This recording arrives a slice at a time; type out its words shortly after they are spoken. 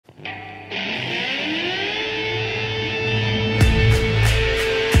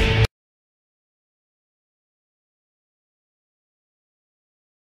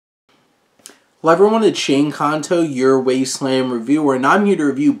Hello everyone, it's Shane Kanto, your Wasteland reviewer, and I'm here to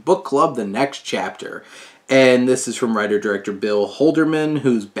review Book Club: The Next Chapter. And this is from writer-director Bill Holderman,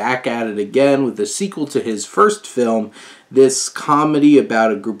 who's back at it again with a sequel to his first film, this comedy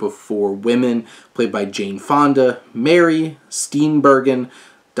about a group of 4 women, played by Jane Fonda, Mary Steenburgen,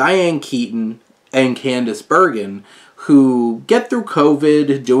 Diane Keaton, and Candice Bergen, who get through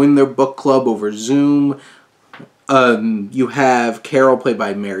COVID doing their book club over Zoom. You have Carol, played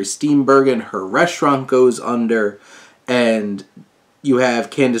by Mary Steenburgen. Her restaurant goes under, and you have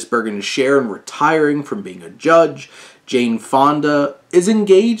Candice Bergen and Sharon retiring from being a judge. Jane Fonda is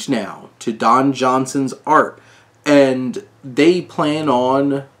engaged now to Don Johnson's art, and they plan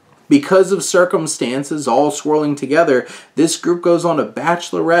on, because of circumstances all swirling together, this group goes on a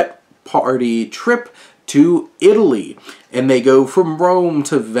bachelorette party trip to Italy, and they go from Rome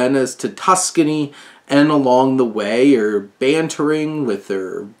to Venice to Tuscany, and along the way are bantering with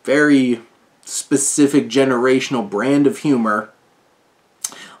their very specific generational brand of humor.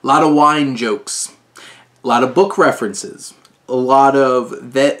 A lot of wine jokes, a lot of book references, a lot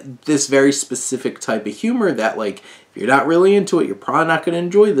of this very specific type of humor that, like, if you're not really into it, you're probably not going to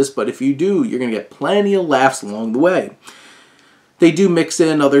enjoy this, but if you do, you're going to get plenty of laughs along the way. They do mix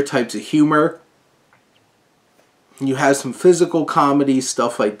in other types of humor. You have some physical comedy,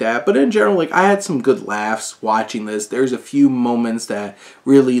 stuff like that. But in general, like, I had some good laughs watching this. There's a few moments that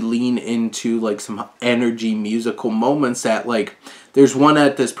really lean into, like, some energy musical moments that, like, there's one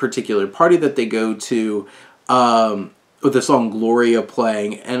at this particular party that they go to with the song Gloria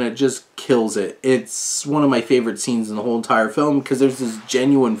playing, and it just kills it. It's one of my favorite scenes in the whole entire film because there's this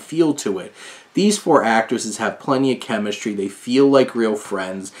genuine feel to it. These 4 actresses have plenty of chemistry. They feel like real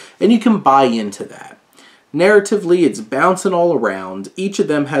friends, and you can buy into that. Narratively, it's bouncing all around. Each of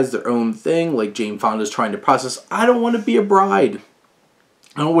them has their own thing, like Jane Fonda's trying to process, I don't want to be a bride.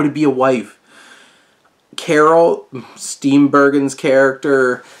 I don't want to be a wife. Carol Steenburgen's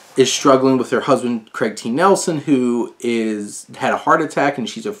character is struggling with her husband, Craig T. Nelson, who had a heart attack and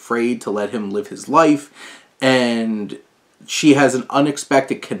she's afraid to let him live his life. And she has an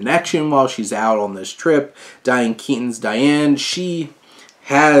unexpected connection while she's out on this trip. Diane Keaton's Diane. She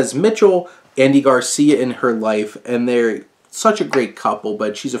has Mitchell, Andy Garcia, in her life, and they're such a great couple,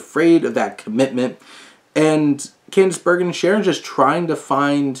 but she's afraid of that commitment. And Candice Bergen and Sharon just trying to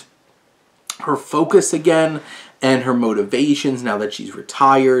find her focus again and her motivations now that she's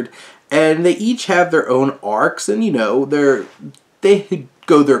retired. And they each have their own arcs, and, you know, they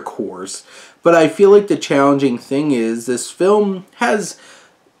go their course. But I feel like the challenging thing is this film has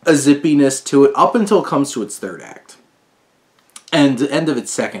a zippiness to it up until it comes to its 3rd act. And the end of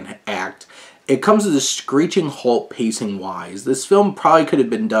its 2nd act, it comes to a screeching halt pacing-wise. This film probably could have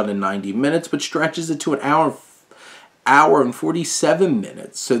been done in 90 minutes, but stretches it to an hour and 47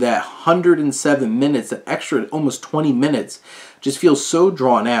 minutes. So that 107 minutes, that extra almost 20 minutes, just feels so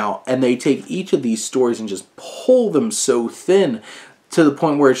drawn out. And they take each of these stories and just pull them so thin to the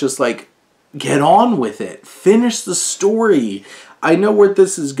point where it's just like, get on with it. Finish the story. I know where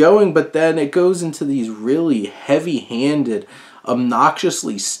this is going, but then it goes into these really heavy-handed,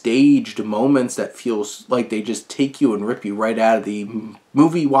 obnoxiously staged moments that feels like they just take you and rip you right out of the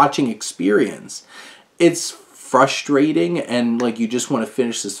movie watching experience. It's frustrating, and like you just want to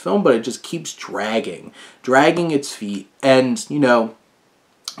finish this film, but it just keeps dragging its feet. And, you know,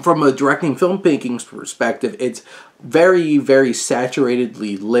 from a directing filmmaking perspective, it's very, very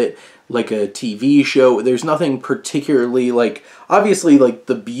saturatedly lit, like a TV show. There's nothing particularly, like, obviously, like,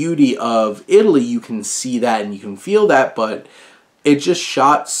 the beauty of Italy, you can see that and you can feel that, but it's just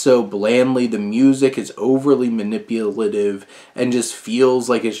shot so blandly. The music is overly manipulative and just feels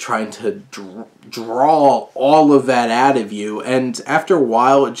like it's trying to draw all of that out of you. And after a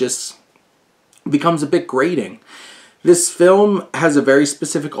while, it just becomes a bit grating. This film has a very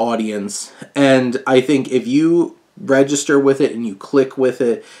specific audience, and I think if you register with it and you click with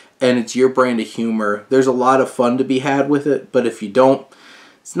it and it's your brand of humor, there's a lot of fun to be had with it. But if you don't,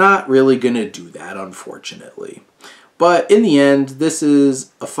 it's not really going to do that, unfortunately. But in the end, this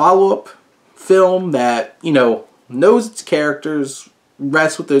is a follow-up film that, you know, knows its characters,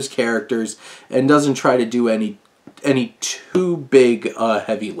 rests with those characters, and doesn't try to do any too big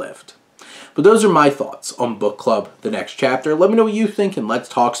heavy lift. But those are my thoughts on Book Club: The Next Chapter. Let me know what you think, and let's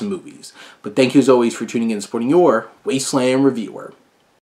talk some movies. But thank you as always for tuning in and supporting your Wasteland reviewer.